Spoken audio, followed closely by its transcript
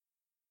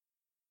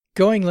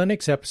Going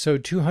Linux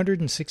episode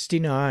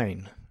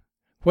 269.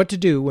 What to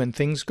do when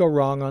things go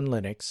wrong on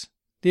Linux.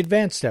 The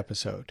advanced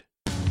episode.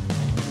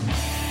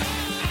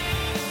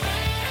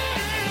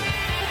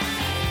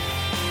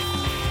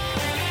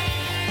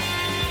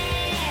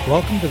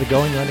 Welcome to the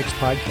Going Linux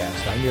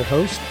podcast. I'm your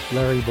host,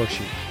 Larry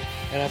Bushy.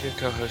 And I'm your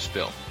co-host,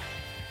 Bill.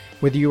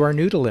 Whether you are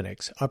new to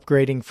Linux,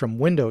 upgrading from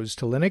Windows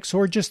to Linux,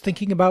 or just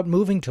thinking about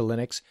moving to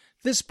Linux,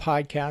 this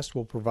podcast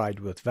will provide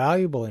you with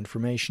valuable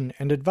information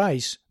and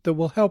advice that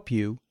will help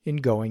you in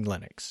Going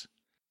Linux.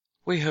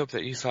 We hope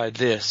that you find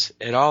this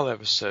and all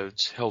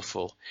episodes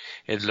helpful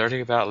in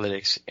learning about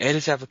Linux and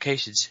its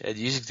applications and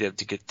using them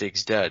to get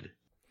things done.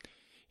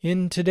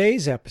 In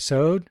today's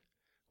episode,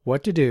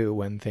 what to do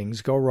when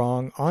things go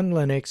wrong on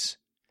Linux,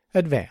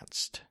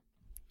 Advanced.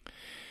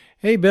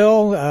 Hey,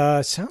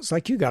 Bill, sounds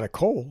like you got a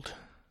cold.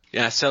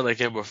 Yeah, I sound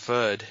like I'm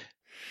FUD.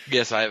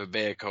 Yes, I have a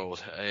bad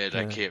cold, and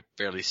I can't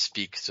barely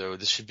speak, so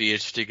this should be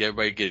interesting.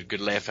 Everybody get a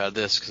good laugh out of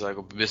this, because I'm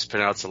going to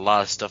mispronounce a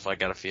lot of stuff, I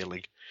got a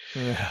feeling.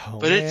 Oh,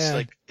 but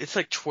man. it's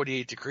like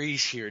 28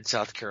 degrees here in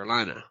South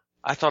Carolina.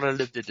 I thought I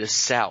lived in the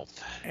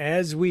South.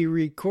 As we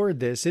record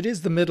this, it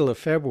is the middle of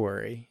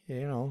February.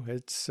 You know,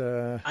 it's...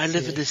 I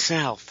live in the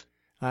South.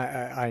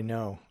 I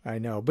know.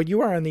 But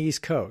you are on the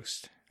East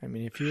Coast. I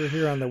mean, if you were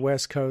here on the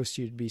West Coast,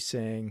 you'd be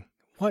saying,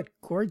 what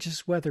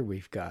gorgeous weather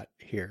we've got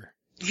here.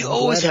 You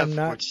always have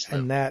gorgeous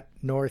weather. In that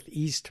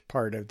northeast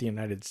part of the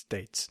United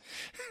States.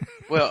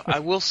 Well, I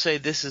will say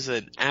this is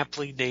an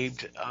aptly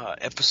named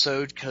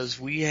episode because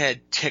we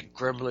had tech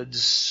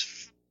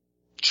gremlins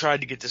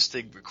trying to get this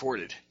thing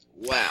recorded.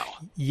 Wow.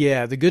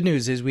 Yeah, the good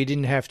news is we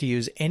didn't have to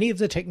use any of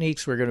the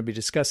techniques we're going to be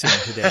discussing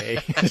today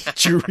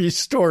to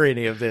restore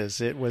any of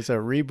this. It was a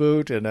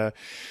reboot and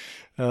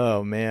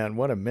oh man,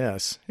 what a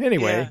mess.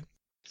 Anyway. Yeah.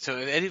 So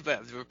if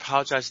anybody, I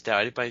apologize now,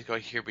 anybody's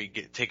going to hear me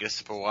take a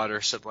sip of water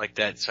or something like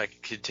that so I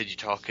can continue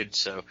talking.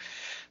 So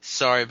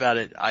sorry about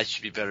it. I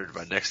should be better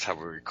by next time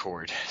we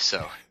record.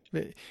 So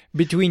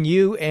between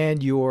you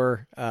and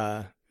your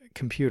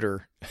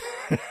computer,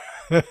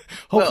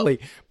 hopefully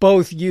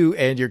both you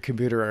and your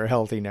computer are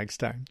healthy next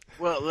time.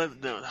 Well,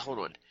 no, hold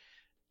on.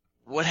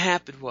 What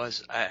happened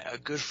was a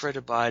good friend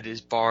of mine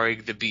is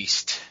borrowing the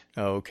Beast.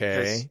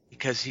 Okay.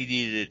 Because he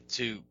needed it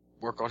to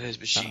work on his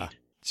machine.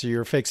 So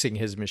you're fixing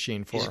his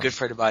machine for him. He's a good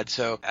friend of mine,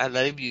 so I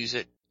let him use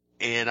it,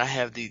 and I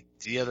have the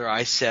other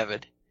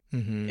i7,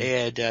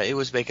 and it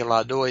was making a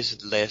lot of noise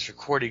at the last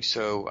recording,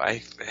 so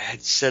I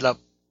had set up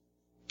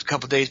a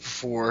couple of days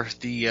before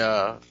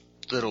the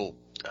little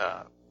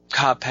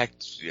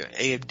compact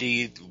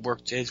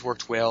AMD has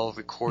worked well,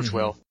 records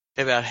well.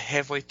 About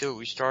halfway through it,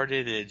 we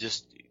started, and it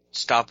just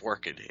stopped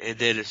working, and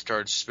then it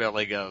started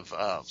smelling of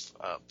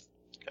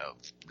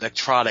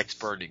electronics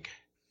burning.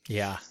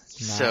 Yeah,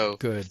 not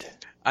good.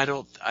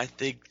 I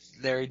think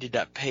Larry did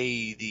not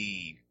pay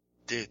the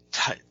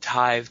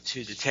tithe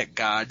to the tech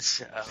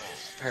gods,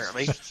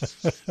 apparently.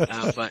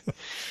 But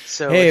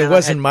so hey, it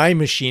wasn't my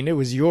machine; it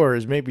was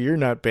yours. Maybe you're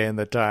not paying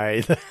the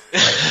tithe.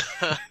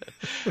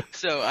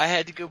 So I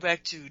had to go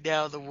back to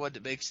now the one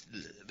that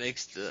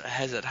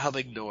has that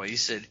humming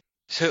noise, and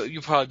so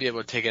you'll probably be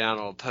able to take it out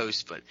on a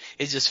post. But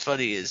it's just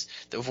funny is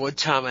the one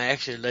time I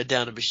actually let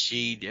down a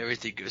machine,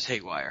 everything goes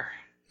haywire.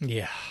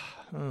 Yeah.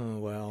 Oh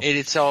well. And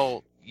it's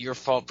all your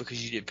fault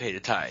because you didn't pay the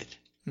tithe.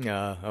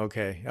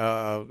 Okay.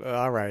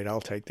 All right.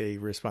 I'll take the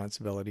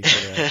responsibility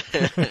for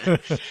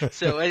that.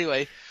 So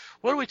anyway,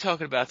 what are we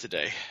talking about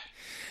today?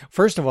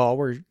 First of all,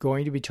 we're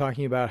going to be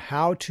talking about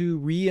how to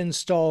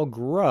reinstall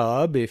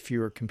Grub if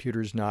your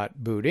computer's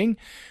not booting.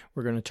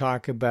 We're going to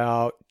talk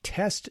about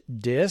Test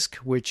Disk,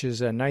 which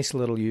is a nice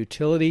little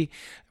utility.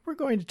 We're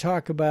going to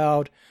talk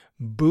about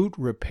Boot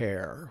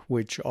Repair,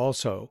 which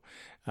also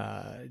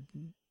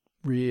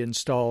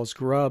reinstalls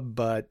Grub,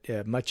 but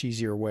a much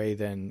easier way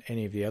than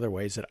any of the other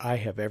ways that I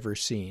have ever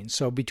seen.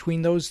 So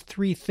between those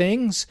three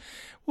things,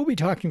 we'll be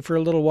talking for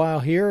a little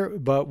while here,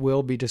 but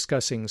we'll be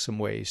discussing some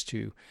ways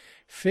to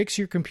fix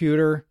your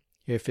computer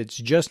if it's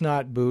just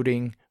not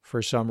booting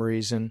for some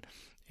reason,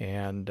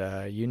 and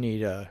you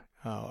need a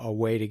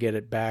way to get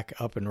it back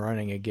up and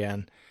running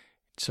again.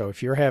 So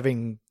if you're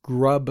having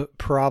Grub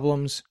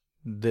problems,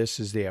 this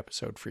is the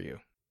episode for you.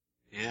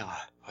 Yeah,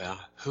 well,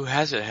 who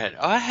hasn't had?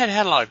 I had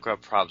a lot of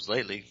Grub problems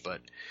lately,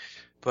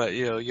 but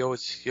you know, you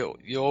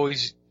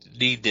always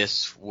need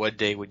this one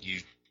day when you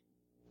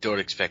don't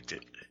expect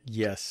it.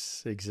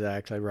 Yes,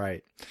 exactly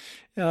right.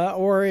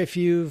 Or if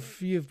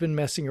you've been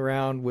messing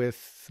around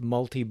with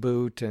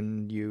multi-boot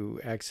and you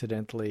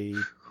accidentally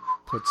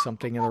put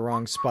something in the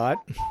wrong spot.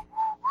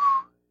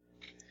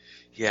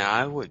 Yeah,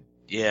 I would.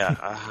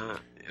 Yeah,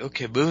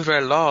 Okay, move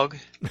right along.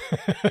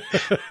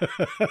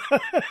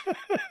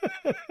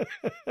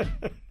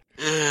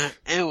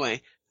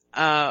 Anyway,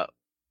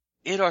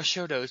 in our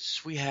show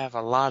notes, we have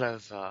a lot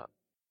of,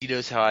 you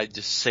notice how I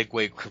just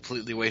segue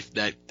completely away from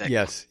that?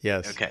 Yes.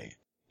 Okay.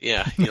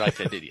 Yeah, you like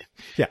that, did you?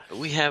 Yeah.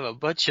 We have a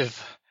bunch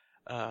of,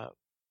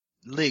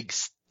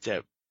 links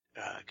that,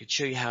 could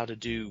show you how to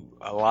do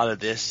a lot of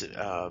this,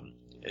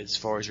 as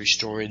far as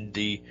restoring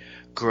the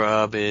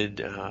Grub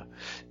and,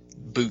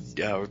 boot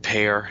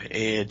repair,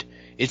 and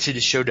it's in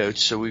the show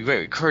notes. So we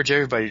encourage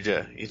everybody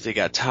to, if they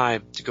got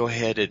time, to go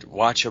ahead and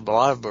watch them. A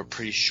lot of them are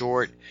pretty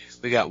short.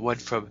 We got one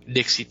from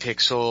Nixie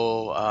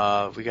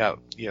Pixel. We got,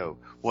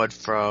 one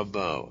from,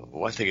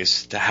 I think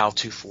it's the How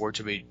To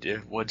Forge.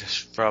 One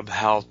from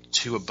How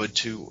To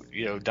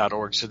Ubuntu,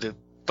 .org. So the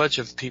bunch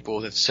of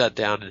people that sat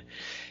down and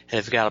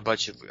have got a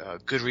bunch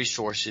of good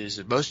resources,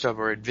 and most of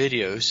them are in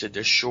videos, and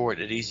they're short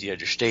and easy to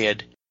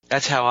understand.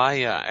 That's how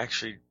I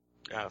actually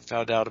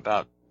found out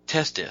about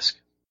Test Disk.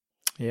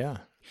 Yeah.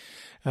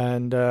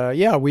 And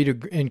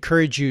we'd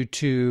encourage you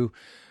to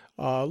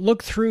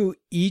look through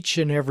each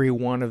and every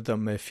one of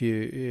them if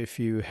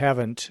you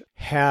haven't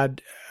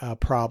had a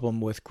problem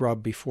with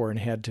Grub before and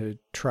had to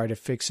try to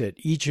fix it.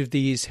 Each of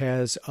these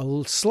has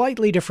a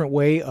slightly different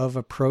way of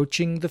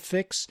approaching the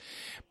fix,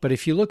 but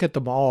if you look at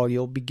them all,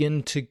 you'll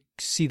begin to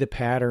see the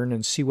pattern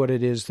and see what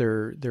it is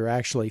they're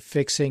actually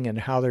fixing and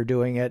how they're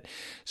doing it,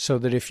 so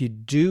that if you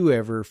do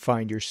ever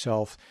find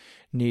yourself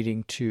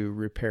needing to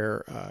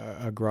repair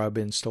a Grub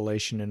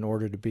installation in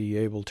order to be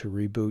able to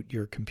reboot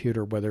your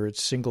computer, whether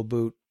it's single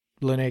boot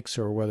Linux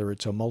or whether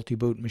it's a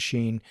multi-boot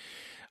machine,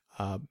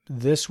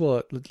 this will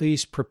at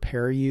least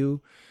prepare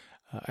you,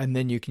 and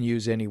then you can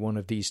use any one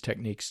of these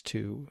techniques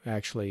to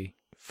actually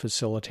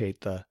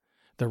facilitate the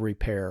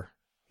repair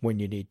when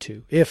you need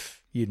to,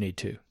 if you need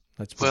to.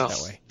 Let's put it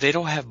that way. They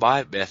don't have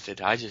my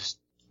method. I just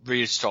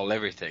reinstall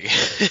everything.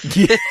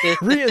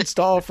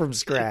 Reinstall from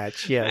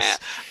scratch, yes.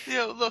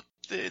 Look,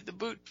 the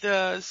boot,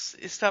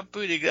 it stopped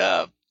booting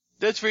up.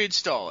 Let's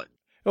reinstall it.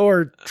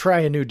 Or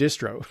try a new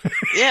distro.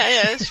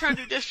 Yeah, let's try a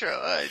new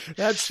distro.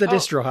 That's the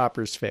distro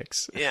hopper's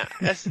fix. Yeah,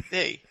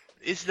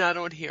 it's not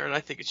on here, and I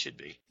think it should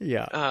be.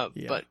 Yeah.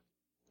 But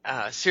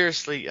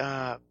seriously,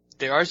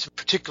 there are some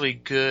particularly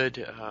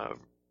good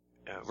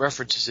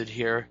references in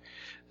here.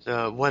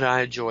 The one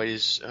I enjoy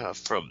is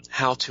from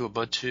How To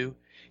Ubuntu.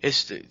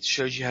 It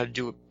shows you how to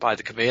do it by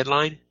the command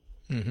line,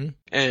 and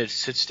it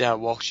sits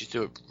down, walks you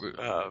through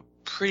it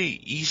pretty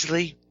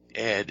easily,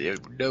 and it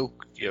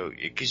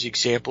gives you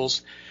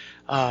examples.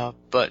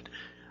 But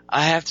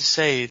I have to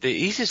say, the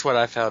easiest one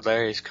I found,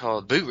 Larry, is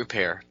called Boot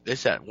Repair.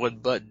 It's that one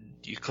button.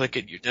 You click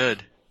it, you're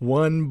done.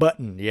 One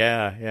button,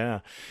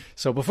 yeah.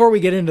 So before we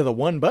get into the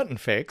one button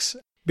fix,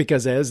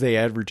 because as they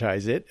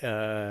advertise it,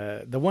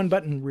 the one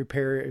button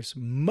repairs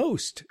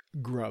most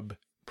Grub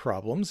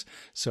problems.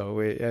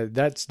 So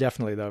that's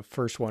definitely the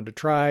first one to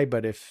try.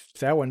 But if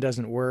that one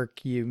doesn't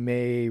work, you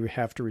may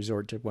have to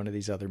resort to one of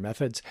these other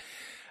methods.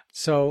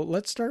 So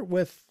let's start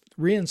with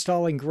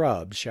reinstalling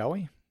Grub, shall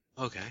we?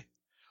 Okay.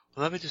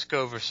 Well, let me just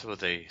go over some of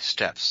the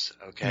steps,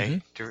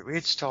 okay? To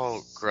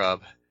reinstall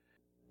Grub,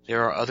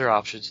 there are other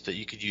options that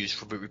you could use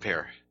for boot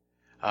repair.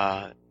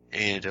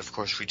 And, of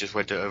course, we just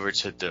went over and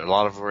said that a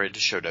lot of them are in the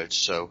show notes.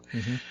 So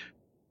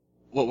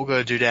what we're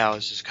going to do now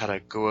is just kind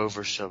of go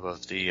over some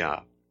of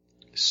the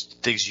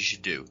things you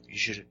should do. You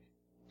should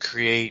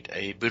create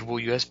a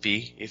bootable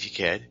USB, if you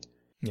can.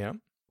 Yeah.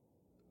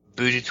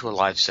 Boot into a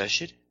live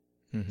session.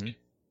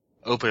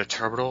 Open a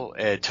terminal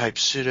and type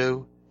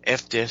sudo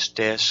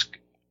fdisk-l,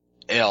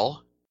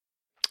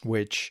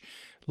 which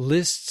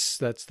lists,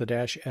 that's the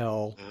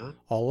 -L,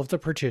 all of the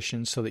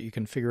partitions so that you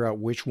can figure out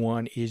which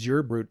one is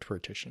your root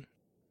partition.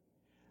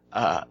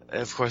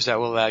 Of course, that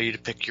will allow you to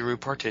pick your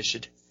root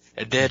partition,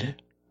 and then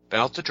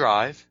mount the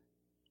drive,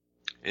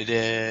 and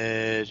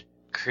then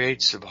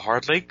create some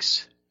hard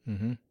links.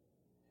 You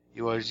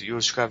want to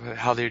describe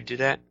how they do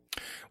that?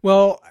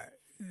 Well,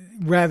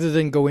 rather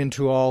than go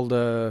into all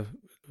the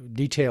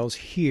details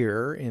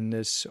here in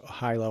this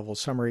high-level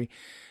summary,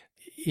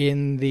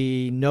 in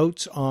the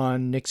notes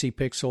on Nixie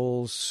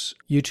Pixel's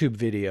YouTube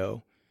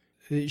video,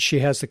 she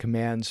has the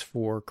commands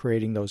for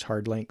creating those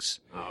hard links.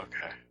 Oh,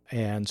 okay.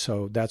 And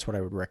so that's what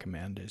I would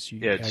recommend is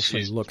you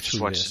actually look through this.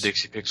 Just watch the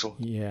Nixie Pixel?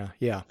 Yeah.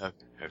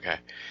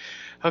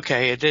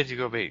 Okay, and then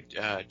you're going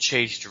to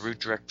change the root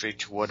directory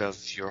to one of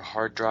your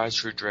hard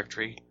drives root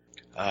directory.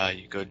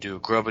 You go do a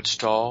grub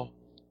install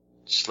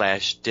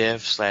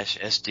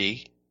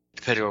 /dev/sd.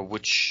 Depending on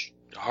which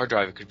hard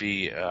drive, it could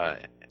be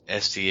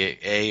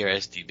SDA or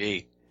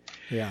SDB.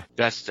 Yeah,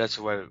 that's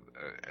a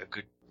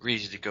good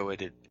reason to go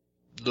in and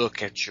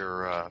look at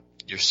your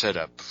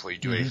setup before you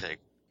do anything.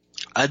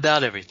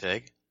 Unmount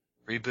everything,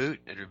 reboot,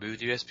 and remove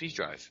the USB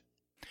drive.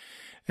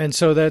 And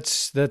so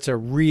that's a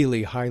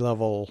really high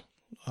level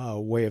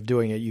way of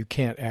doing it. You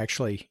can't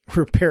actually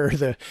repair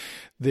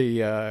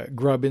the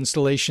Grub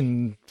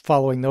installation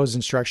following those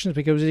instructions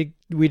because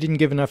we didn't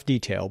give enough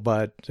detail,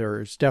 but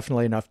there's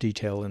definitely enough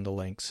detail in the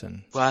links.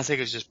 Well, I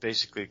think it's just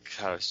basically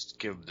kind of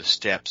give them the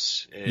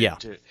steps and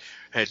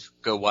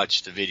go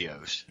watch the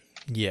videos.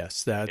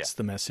 Yes, that's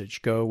the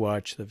message. Go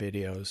watch the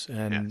videos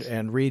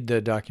and read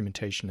the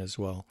documentation as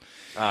well.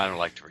 I don't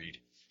like to read.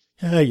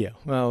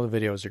 Well, the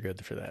videos are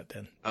good for that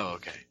then. Oh,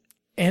 okay.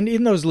 And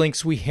in those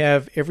links, we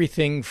have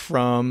everything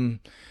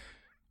from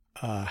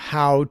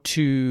how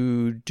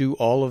to do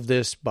all of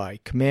this by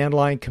command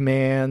line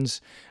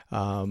commands.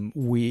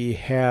 We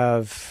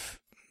have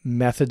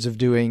methods of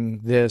doing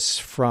this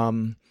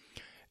from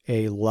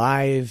a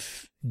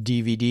live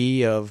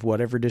DVD of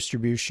whatever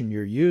distribution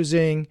you're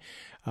using,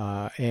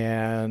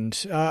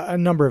 and a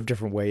number of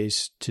different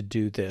ways to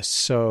do this.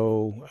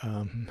 So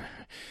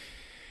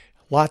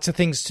lots of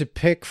things to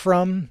pick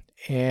from,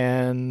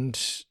 and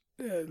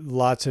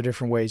lots of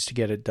different ways to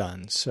get it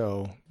done.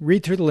 So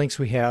read through the links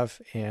we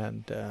have,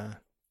 and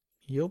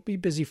you'll be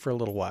busy for a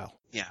little while.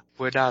 Yeah,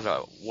 we're not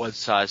a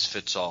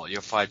one-size-fits-all.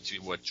 You'll find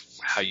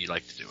how you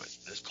like to do it.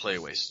 There's plenty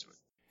of ways to do it.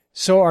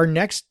 So our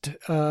next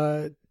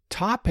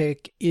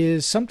topic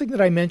is something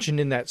that I mentioned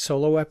in that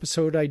solo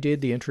episode I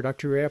did, the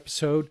introductory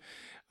episode,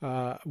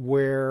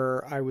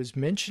 where I was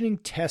mentioning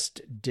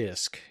Test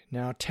Disk.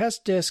 Now,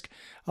 Test Disk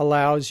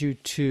allows you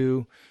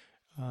to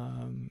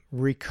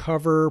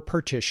recover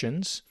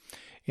partitions,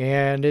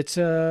 and it's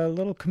a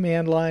little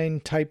command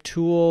line type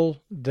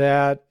tool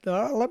that,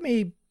 let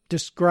me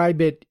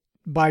describe it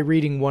by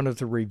reading one of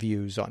the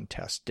reviews on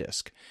Test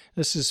Disk.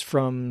 This is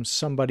from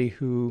somebody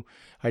who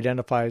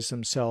identifies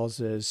themselves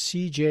as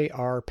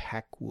CJR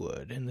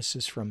Packwood, and this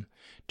is from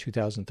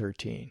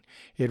 2013.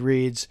 It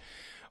reads,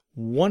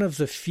 "One of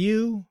the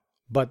few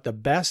but the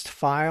best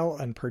file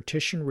and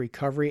partition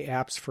recovery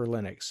apps for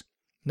Linux.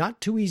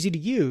 Not too easy to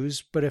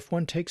use, but if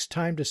one takes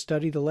time to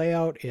study the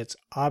layout, it's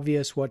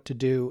obvious what to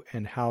do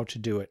and how to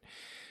do it.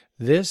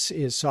 This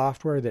is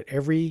software that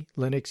every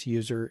Linux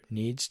user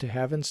needs to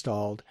have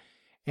installed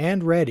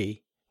and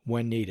ready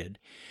when needed."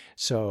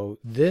 So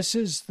this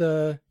is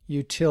the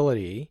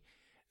utility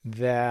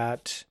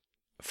that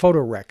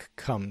PhotoRec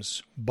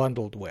comes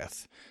bundled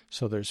with.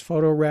 So there's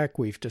PhotoRec,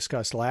 we've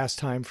discussed last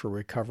time, for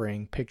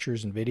recovering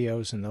pictures and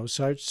videos and those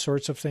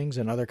sorts of things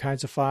and other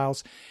kinds of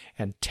files.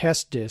 And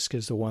Test Disk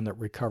is the one that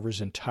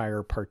recovers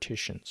entire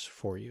partitions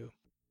for you.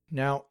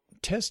 Now,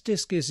 Test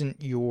Disk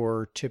isn't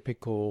your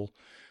typical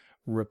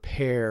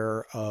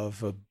repair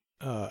of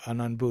an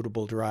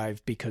unbootable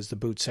drive because the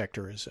boot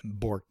sector is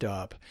borked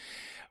up.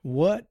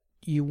 What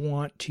you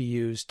want to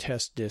use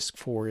Test Disk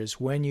for is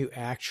when you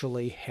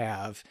actually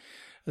have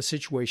a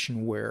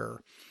situation where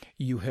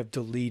you have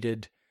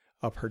deleted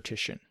a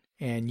partition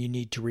and you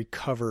need to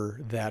recover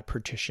that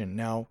partition.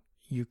 Now,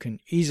 you can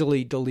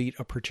easily delete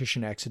a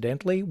partition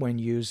accidentally when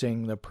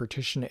using the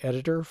partition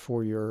editor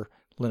for your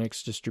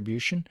Linux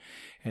distribution.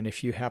 And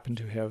if you happen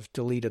to have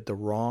deleted the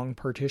wrong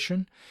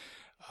partition,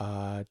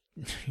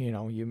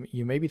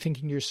 you may be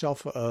thinking to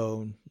yourself,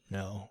 oh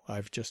no,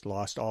 I've just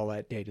lost all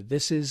that data.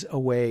 This is a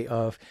way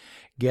of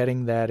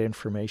getting that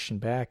information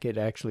back. It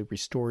actually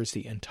restores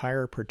the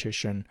entire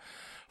partition,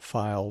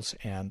 files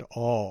and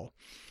all.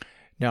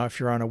 Now,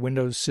 if you're on a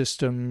Windows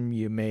system,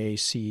 you may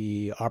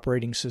see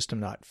operating system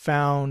not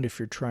found if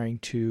you're trying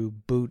to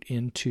boot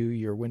into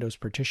your Windows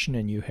partition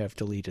and you have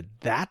deleted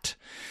that.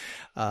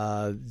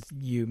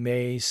 You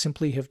may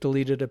simply have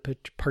deleted a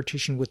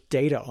partition with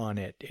data on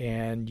it,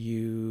 and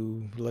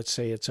let's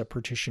say it's a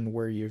partition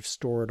where you've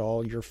stored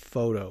all your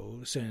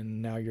photos,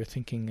 and now you're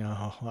thinking,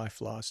 oh, I've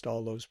lost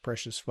all those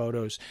precious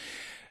photos.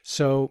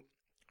 So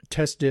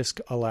Test Disk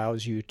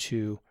allows you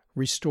to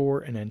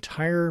restore an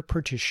entire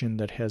partition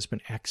that has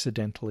been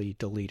accidentally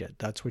deleted.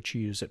 That's what you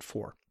use it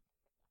for.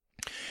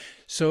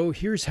 So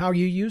here's how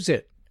you use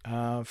it.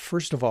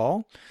 First of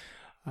all,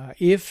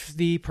 if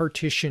the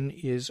partition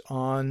is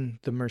on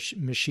the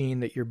machine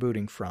that you're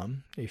booting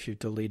from, if you've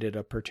deleted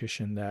a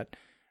partition that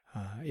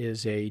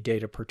is a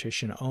data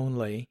partition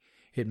only,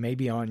 it may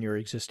be on your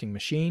existing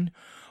machine.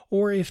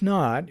 Or if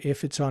not,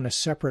 if it's on a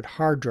separate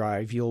hard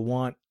drive, you'll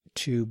want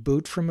to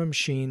boot from a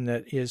machine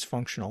that is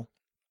functional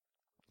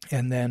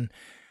and then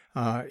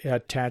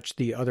attach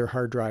the other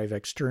hard drive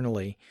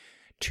externally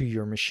to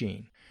your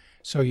machine.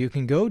 So you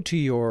can go to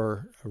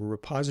your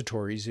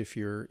repositories if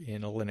you're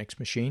in a Linux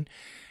machine,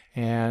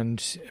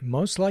 and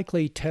most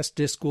likely Test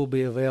Disk will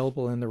be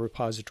available in the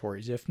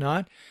repositories. If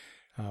not,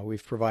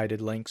 we've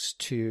provided links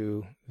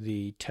to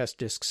the Test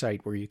Disk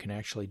site where you can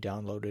actually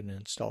download it and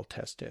install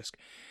Test Disk.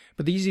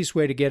 But the easiest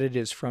way to get it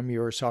is from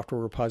your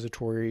software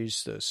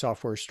repositories, the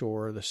software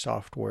store, the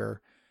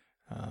software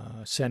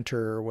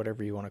center, or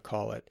whatever you want to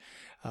call it,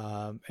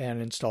 and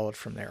install it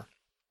from there.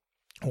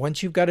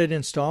 Once you've got it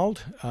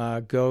installed,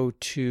 go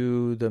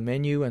to the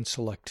menu and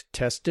select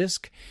Test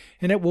Disk,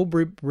 and it will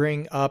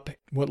bring up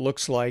what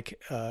looks like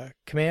a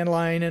command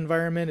line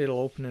environment. It'll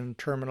open in a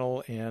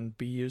terminal and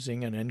be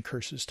using an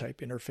ncurses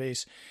type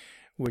interface,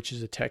 which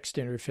is a text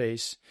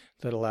interface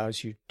that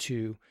allows you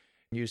to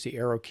use the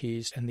arrow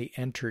keys and the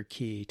enter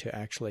key to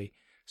actually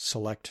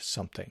select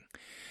something.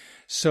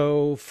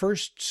 So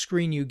first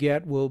screen you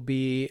get will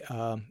be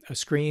a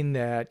screen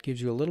that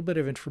gives you a little bit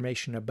of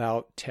information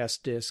about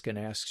Test Disk and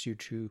asks you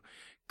to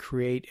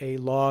create a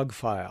log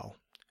file.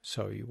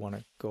 So you want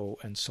to go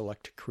and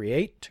select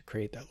create to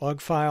create that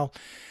log file.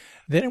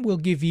 Then it will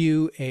give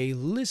you a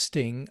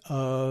listing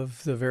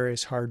of the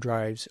various hard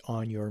drives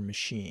on your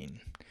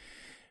machine.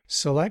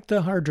 Select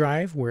the hard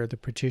drive where the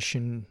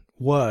partition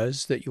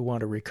was that you want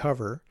to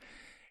recover,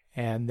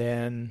 and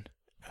then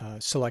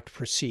select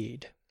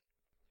proceed.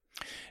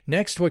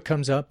 Next, what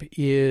comes up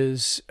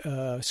is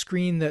a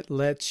screen that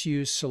lets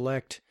you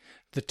select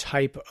the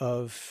type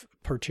of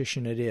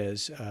partition it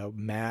is,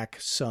 Mac,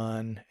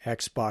 Sun,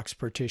 Xbox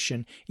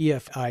partition,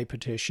 EFI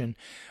partition,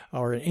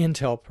 or an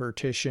Intel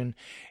partition.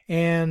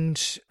 And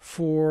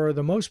for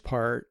the most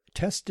part,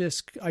 Test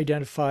Disk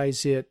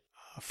identifies it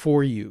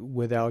for you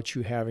without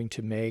you having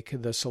to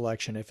make the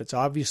selection. If it's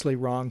obviously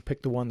wrong,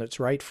 pick the one that's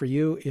right for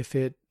you. If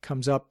it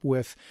comes up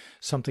with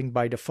something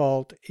by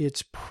default,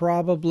 it's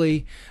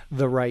probably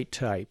the right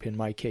type. In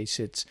my case,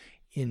 it's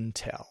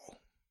Intel.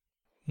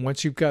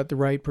 Once you've got the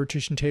right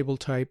partition table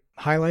type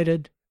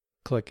highlighted,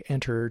 click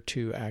Enter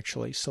to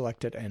actually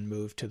select it and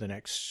move to the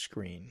next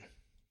screen.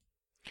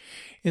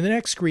 In the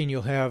next screen,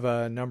 you'll have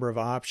a number of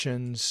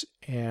options,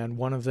 and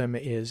one of them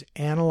is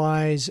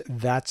Analyze.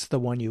 That's the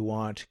one you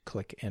want.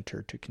 Click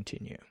Enter to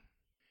continue.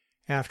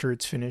 After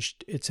it's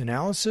finished its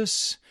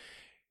analysis,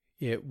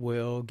 it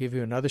will give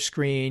you another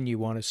screen. You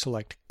want to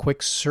select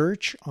Quick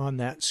Search on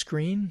that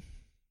screen.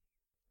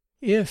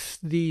 If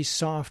the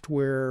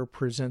software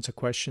presents a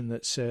question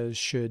that says,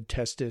 should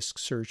Test Disk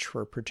search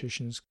for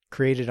partitions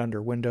created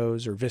under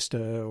Windows or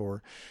Vista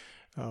or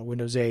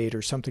Windows 8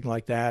 or something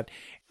like that,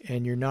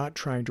 and you're not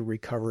trying to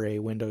recover a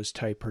Windows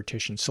type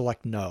partition,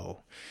 select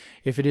No.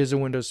 If it is a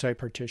Windows type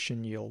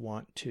partition, you'll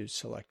want to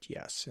select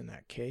Yes in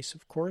that case,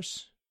 of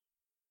course.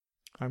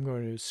 I'm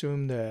going to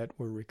assume that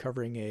we're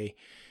recovering a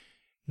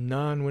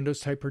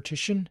non-Windows type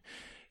partition.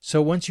 So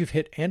once you've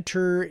hit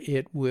Enter,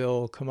 it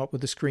will come up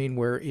with a screen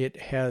where it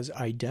has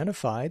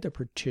identified the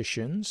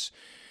partitions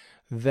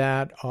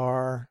that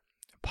are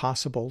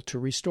possible to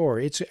restore.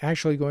 It's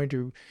actually going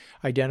to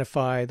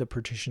identify the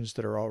partitions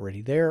that are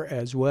already there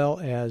as well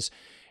as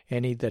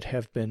any that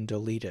have been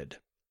deleted.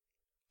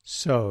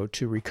 So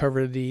to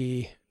recover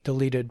the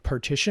deleted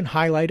partition,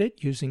 highlight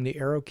it using the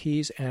arrow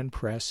keys and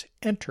press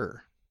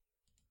Enter.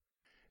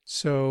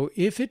 So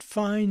if it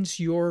finds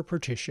your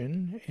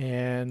partition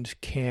and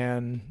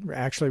can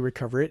actually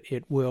recover it,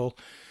 it will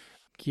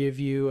give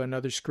you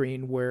another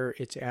screen where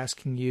it's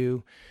asking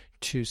you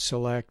to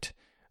select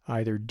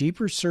either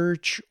deeper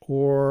search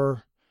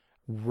or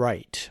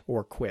write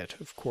or quit.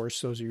 Of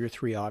course, those are your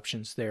three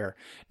options there.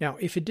 Now,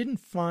 if it didn't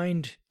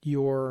find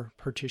your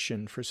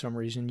partition for some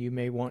reason, you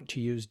may want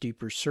to use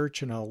deeper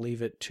search, and I'll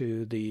leave it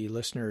to the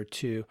listener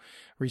to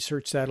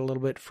research that a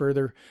little bit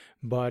further.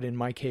 But in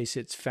my case,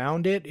 it's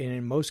found it, and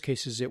in most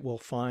cases, it will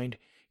find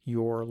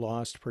your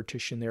lost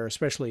partition there,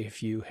 especially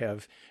if you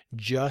have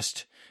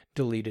just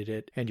deleted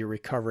it and you're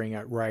recovering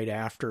it right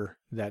after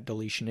that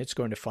deletion. It's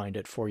going to find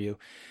it for you.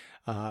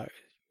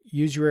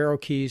 Use your arrow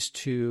keys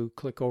to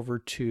click over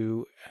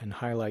to and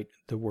highlight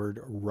the word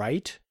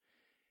Write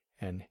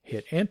and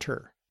hit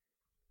Enter.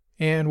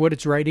 And what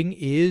it's writing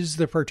is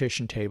the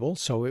partition table,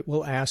 so it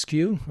will ask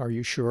you, are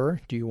you sure?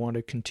 Do you want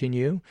to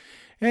continue?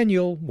 And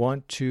you'll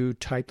want to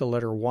type the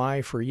letter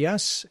Y for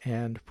yes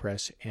and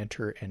press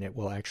Enter, and it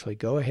will actually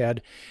go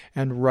ahead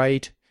and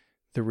write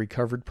the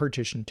recovered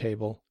partition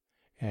table,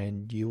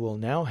 and you will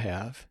now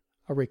have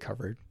a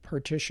recovered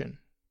partition.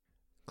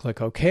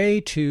 Click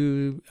OK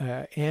to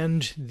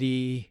end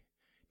the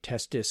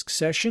test disk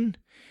session.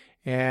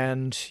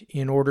 And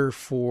in order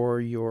for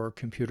your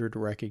computer to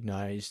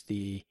recognize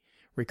the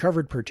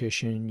recovered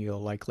partition,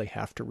 you'll likely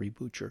have to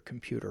reboot your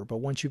computer. But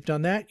once you've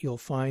done that, you'll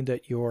find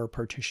that your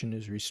partition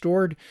is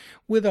restored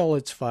with all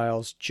its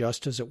files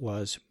just as it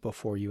was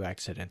before you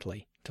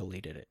accidentally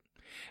deleted it.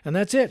 And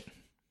that's it.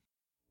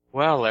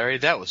 Wow, Larry,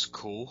 that was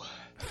cool.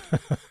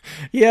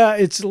 Yeah,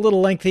 it's a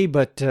little lengthy,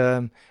 but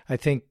I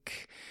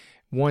think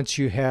once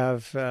you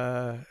have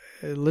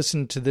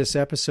listened to this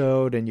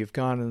episode and you've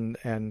gone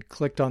and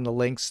clicked on the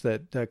links,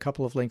 that a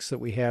couple of links that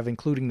we have,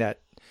 including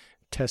that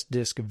test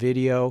disk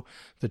video,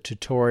 the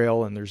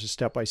tutorial, and there's a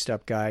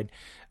step-by-step guide,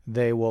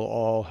 they will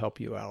all help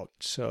you out.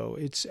 So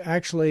it's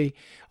actually,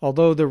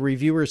 although the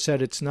reviewer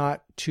said it's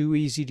not too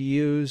easy to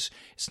use,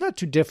 it's not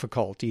too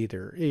difficult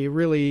either. You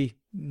really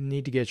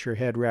need to get your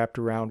head wrapped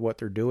around what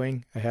they're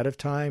doing ahead of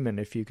time, and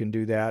if you can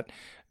do that,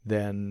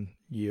 then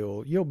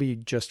you'll be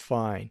just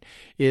fine.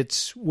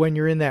 It's when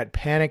you're in that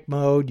panic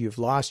mode, you've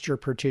lost your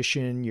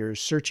partition, you're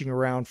searching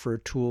around for a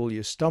tool,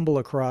 you stumble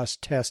across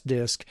test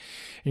disk,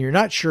 and you're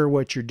not sure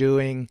what you're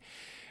doing.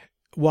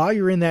 While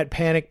you're in that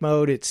panic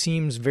mode, it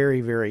seems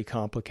very, very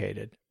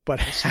complicated.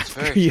 But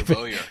after you've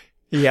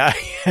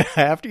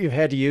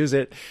had to use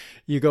it,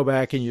 you go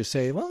back and you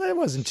say, well, that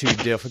wasn't too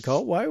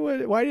difficult.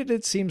 Why did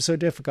it seem so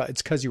difficult?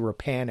 It's because you were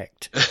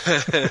panicked.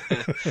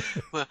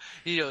 Well,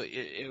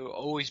 it will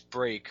always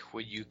break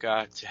when you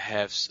got to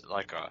have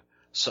like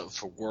something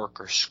for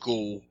work or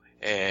school,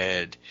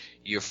 and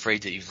you're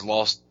afraid that you've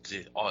lost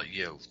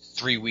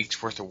 3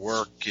 weeks worth of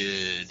work,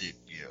 and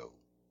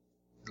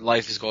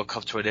life is going to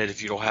come to an end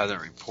if you don't have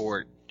that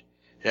report.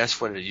 That's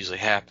when it usually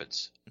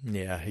happens.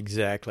 Yeah,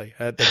 exactly.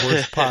 At the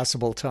worst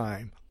possible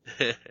time.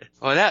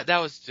 Well, that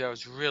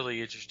was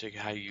really interesting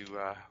how you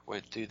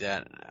went through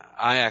that.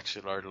 I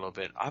actually learned a little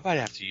bit. I might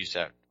have to use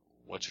that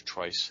once or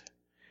twice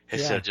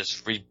instead of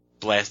just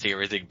re-blasting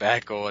everything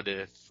back on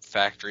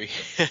factory.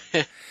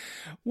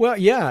 Well,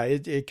 yeah,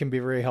 it can be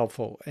very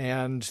helpful.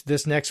 And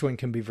this next one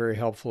can be very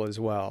helpful as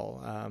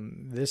well.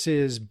 This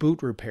is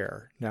boot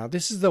repair. Now,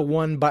 this is the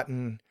one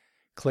button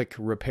click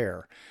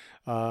repair.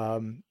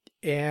 And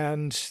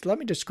let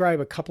me describe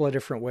a couple of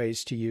different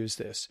ways to use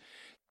this.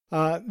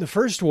 The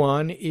first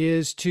one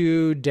is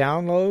to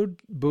download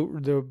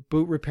the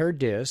boot repair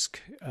disk,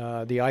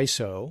 the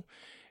ISO,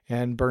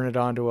 and burn it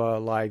onto a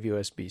live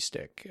USB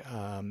stick.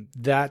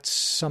 That's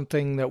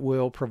something that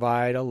we'll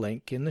provide a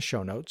link in the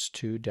show notes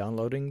to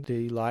downloading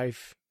the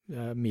live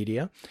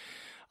media.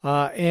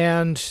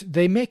 And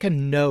they make a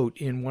note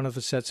in one of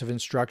the sets of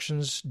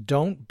instructions,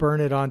 don't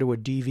burn it onto a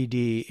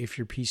DVD if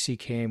your PC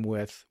came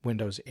with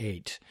Windows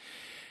 8.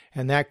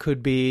 And that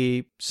could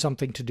be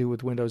something to do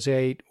with Windows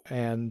 8.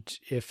 And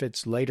if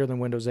it's later than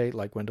Windows 8,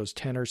 like Windows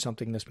 10 or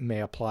something, this may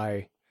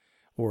apply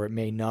or it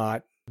may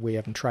not. We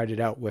haven't tried it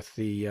out with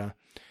the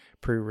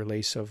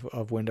pre-release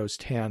of Windows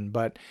 10,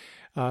 but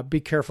be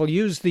careful.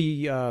 Use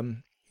the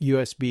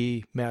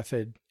USB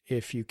method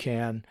if you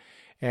can,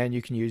 and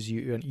you can use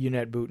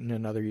UNetbootin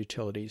and other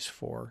utilities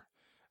for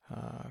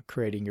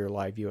creating your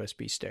live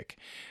USB stick.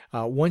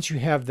 Once you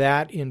have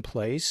that in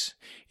place,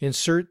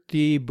 insert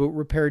the boot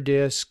repair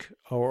disk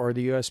or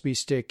the USB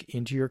stick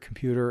into your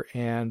computer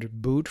and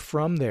boot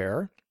from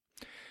there.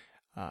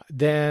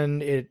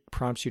 Then it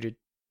prompts you to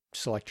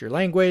select your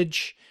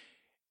language,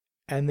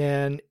 and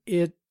then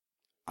it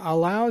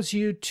allows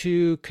you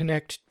to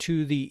connect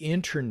to the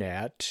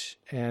internet.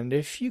 And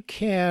if you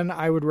can,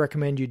 I would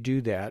recommend you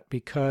do that,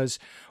 because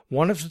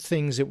one of the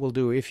things it will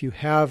do if you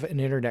have an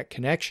internet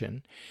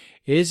connection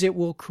is it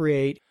will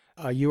create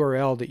a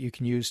URL that you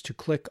can use to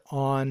click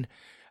on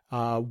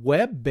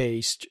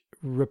web-based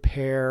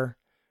repair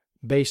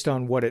based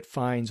on what it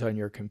finds on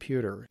your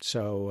computer.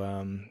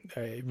 So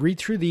read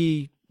through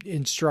the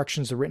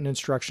instructions, the written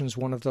instructions.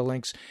 One of the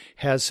links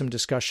has some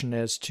discussion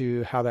as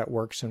to how that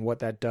works and what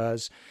that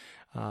does.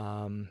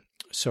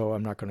 So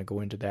I'm not going to go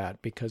into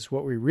that, because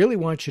what we really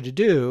want you to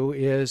do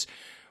is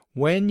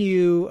when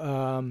you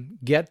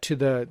get to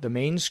the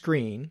main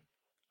screen,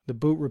 the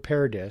boot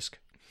repair disk,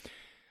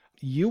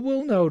 you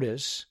will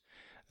notice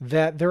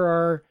that there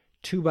are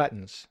two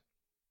buttons.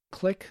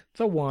 Click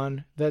the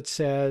one that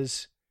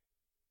says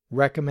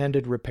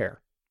recommended repair.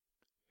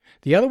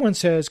 The other one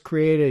says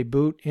create a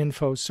boot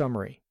info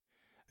summary.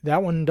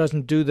 That one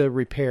doesn't do the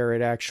repair.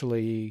 It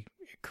actually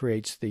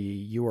creates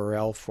the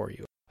URL for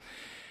you.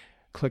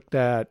 Click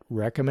that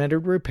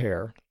recommended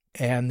repair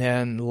and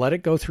then let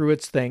it go through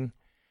its thing.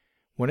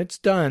 When it's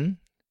done,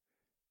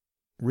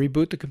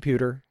 reboot the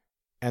computer,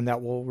 and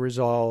that will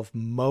resolve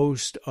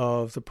most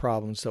of the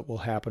problems that will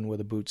happen with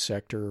a boot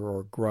sector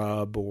or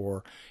grub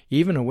or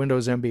even a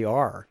Windows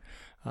MBR.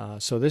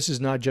 So this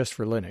is not just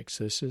for Linux.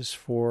 This is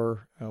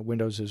for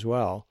Windows as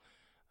well.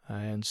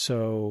 And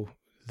so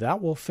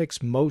that will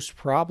fix most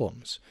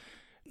problems.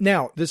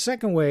 Now, the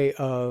second way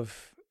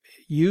of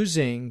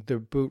using the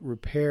boot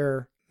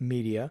repair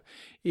media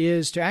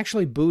is to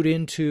actually boot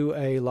into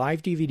a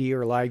live DVD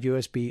or live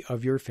USB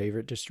of your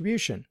favorite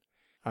distribution.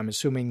 I'm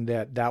assuming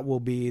that that will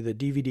be the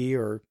DVD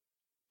or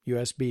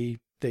USB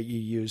that you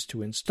use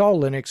to install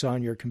Linux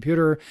on your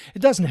computer.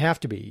 It doesn't have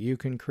to be. You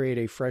can create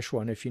a fresh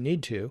one if you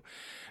need to,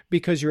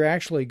 because you're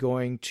actually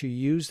going to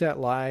use that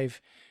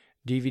live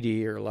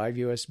DVD or live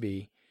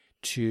USB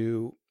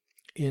to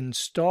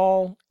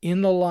install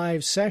in the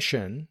live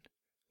session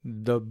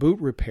the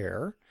boot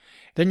repair.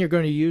 Then you're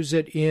going to use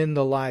it in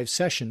the live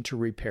session to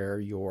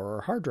repair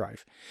your hard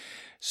drive.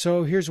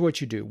 So here's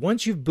what you do.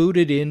 Once you've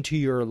booted into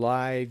your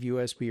live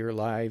USB or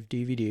live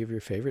DVD of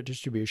your favorite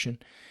distribution,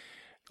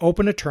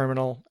 open a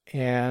terminal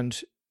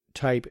and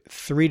type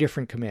 3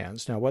 different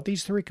commands. Now, what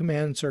these 3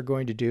 commands are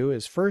going to do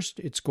is, first,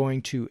 it's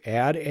going to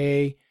add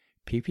a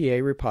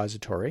PPA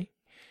repository.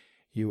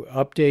 You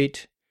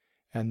update,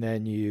 and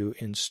then you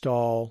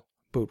install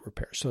boot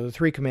repair. So the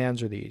 3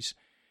 commands are these: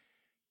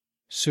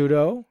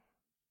 sudo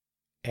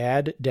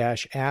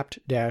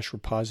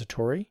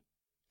add-apt-repository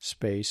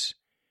space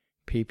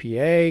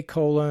PPA :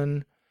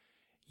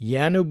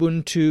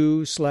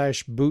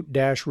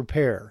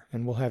 yanubuntu/boot-repair,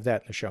 and we'll have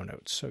that in the show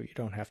notes, so you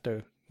don't have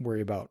to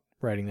worry about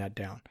writing that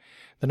down.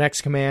 The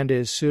next command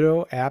is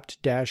sudo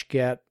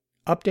apt-get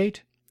update,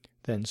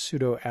 then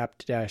sudo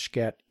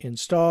apt-get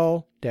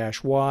install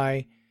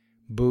 -y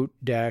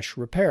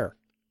boot-repair,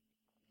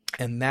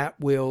 and that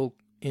will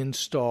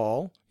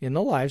install in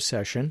the live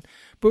session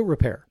boot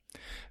repair.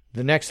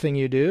 The next thing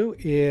you do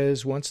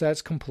is, once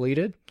that's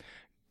completed,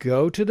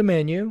 go to the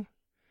menu,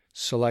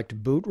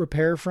 select boot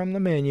repair from the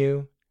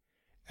menu,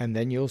 and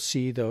then you'll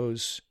see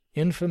those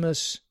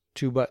infamous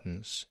 2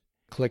 buttons.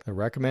 Click the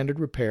recommended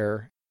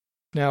repair.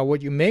 Now,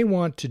 what you may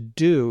want to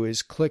do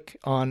is click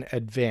on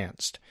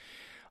advanced.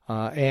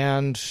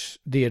 And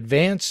the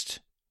advanced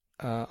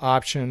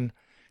option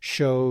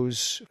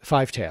shows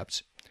 5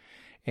 tabs.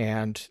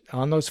 And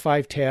on those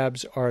 5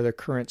 tabs are the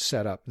current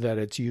setup that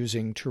it's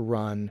using to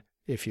run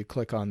if you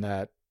click on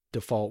that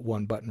default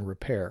 1-button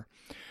repair.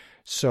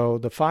 So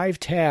the 5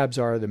 tabs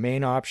are the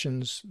main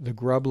options, the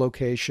grub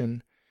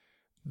location,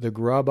 the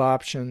grub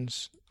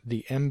options,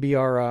 the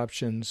MBR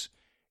options,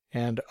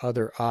 and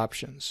other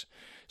options.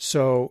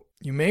 So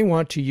you may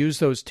want to use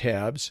those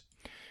tabs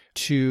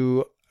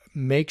to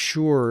make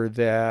sure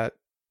that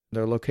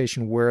the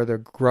location where the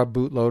Grub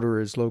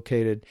bootloader is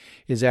located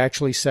is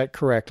actually set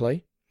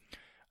correctly.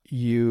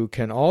 You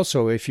can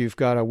also, if you've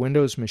got a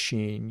Windows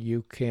machine,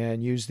 you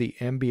can use the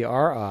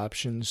MBR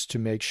options to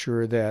make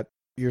sure that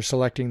you're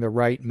selecting the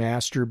right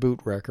master boot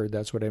record.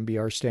 That's what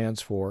MBR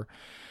stands for.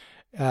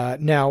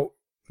 Now,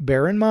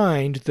 bear in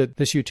mind that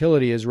this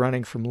utility is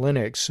running from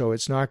Linux, so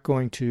it's not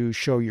going to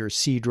show your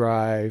C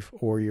drive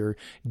or your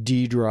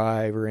D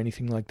drive or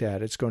anything like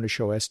that. It's going to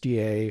show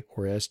SDA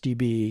or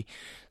SDB,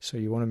 so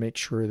you want to make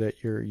sure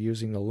that you're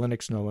using the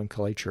Linux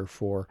nomenclature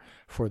for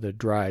the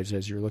drives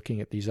as you're looking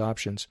at these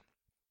options.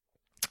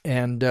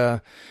 And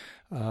for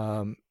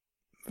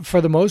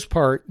the most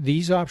part,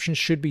 these options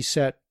should be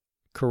set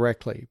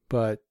correctly,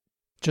 but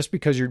just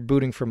because you're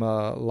booting from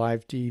a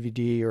live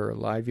DVD or a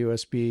live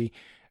USB,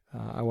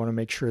 I want to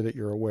make sure that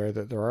you're aware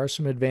that there are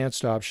some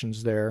advanced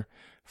options there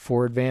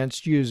for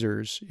advanced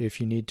users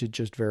if you need to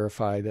just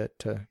verify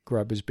that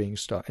Grub is being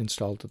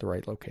installed at the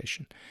right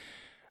location.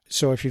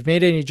 So if you've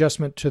made any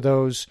adjustment to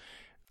those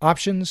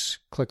options,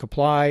 click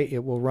Apply.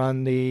 It will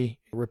run the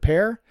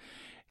repair.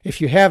 If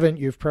you haven't,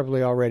 you've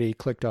probably already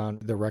clicked on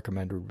the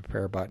recommended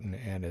repair button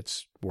and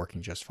it's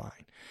working just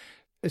fine.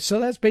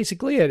 So that's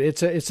basically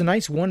it. It's a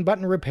nice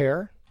one-button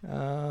repair,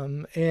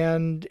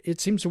 and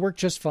it seems to work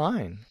just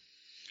fine.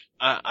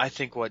 I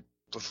think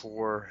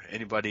before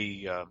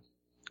anybody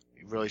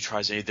really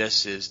tries any of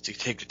this is to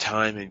take the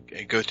time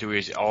and go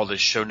through all the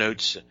show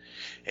notes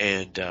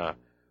and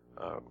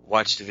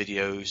watch the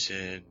videos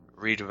and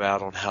read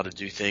about on how to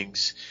do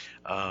things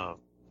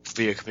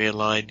via command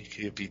line.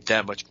 You'll be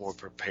that much more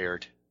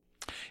prepared.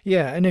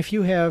 Yeah, and if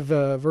you have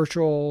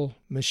virtual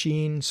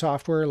machine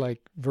software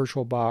like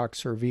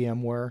VirtualBox or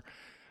VMware,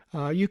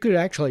 you could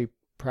actually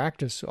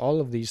practice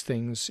all of these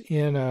things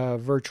in a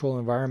virtual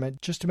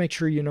environment just to make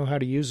sure you know how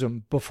to use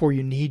them before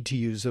you need to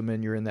use them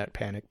and you're in that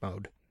panic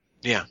mode.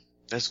 Yeah,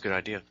 that's a good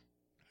idea.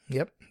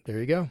 Yep, there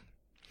you go.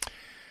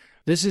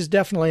 This is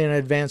definitely an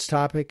advanced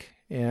topic,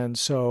 and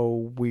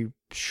so we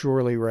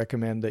surely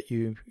recommend that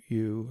you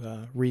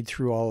read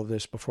through all of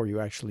this before you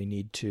actually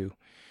need to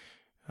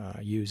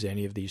use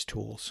any of these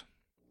tools.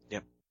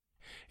 Yep.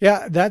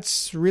 Yeah,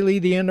 that's really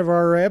the end of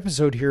our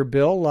episode here,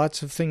 Bill.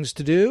 Lots of things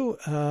to do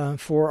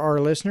for our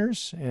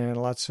listeners and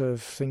lots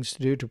of things to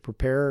do to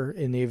prepare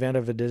in the event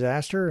of a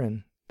disaster,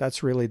 and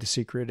that's really the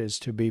secret, is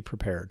to be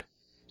prepared.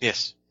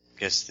 Yes,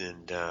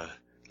 and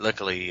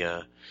luckily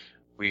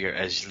we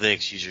as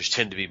Linux users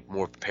tend to be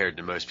more prepared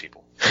than most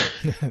people.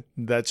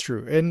 That's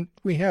true. And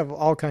we have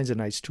all kinds of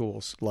nice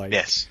tools like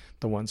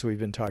the ones we've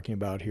been talking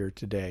about here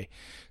today.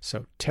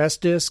 So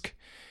Test Disk,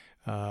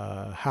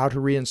 how to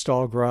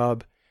reinstall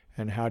Grub,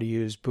 and how to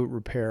use Boot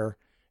Repair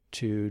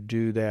to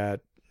do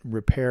that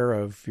repair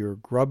of your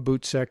Grub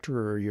boot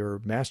sector or your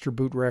master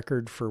boot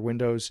record for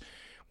Windows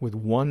with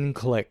one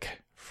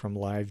click from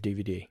Live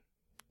DVD.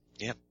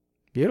 Yep.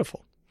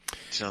 Beautiful.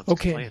 Sounds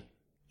okay. Good plan.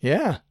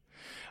 Yeah.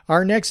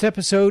 Our next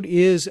episode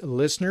is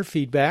listener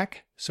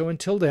feedback. So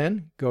until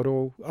then, go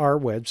to our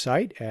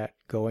website at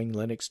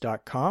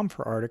goinglinux.com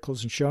for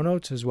articles and show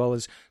notes, as well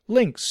as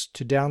links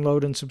to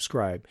download and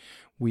subscribe.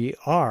 We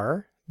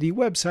are the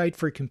website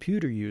for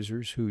computer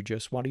users who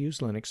just want to use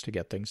Linux to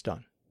get things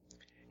done.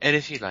 And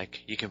if you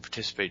like, you can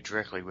participate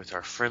directly with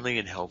our friendly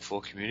and helpful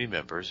community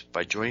members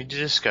by joining the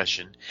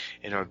discussion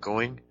in our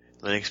Going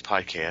Linux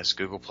Podcast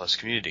Google Plus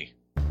community.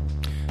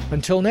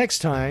 Until next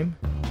time,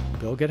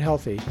 Bill, get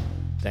healthy.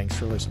 Thanks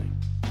for listening.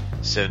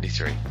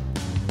 73.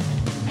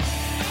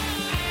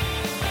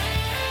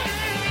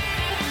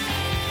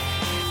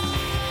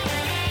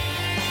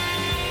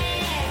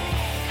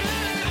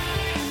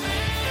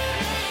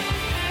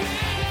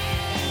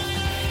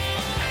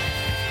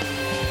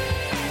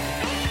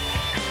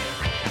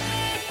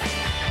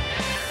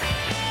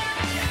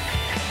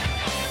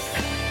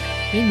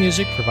 Theme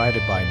music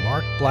provided by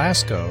Mark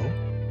Blasco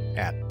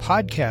at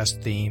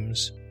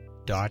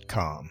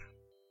podcastthemes.com.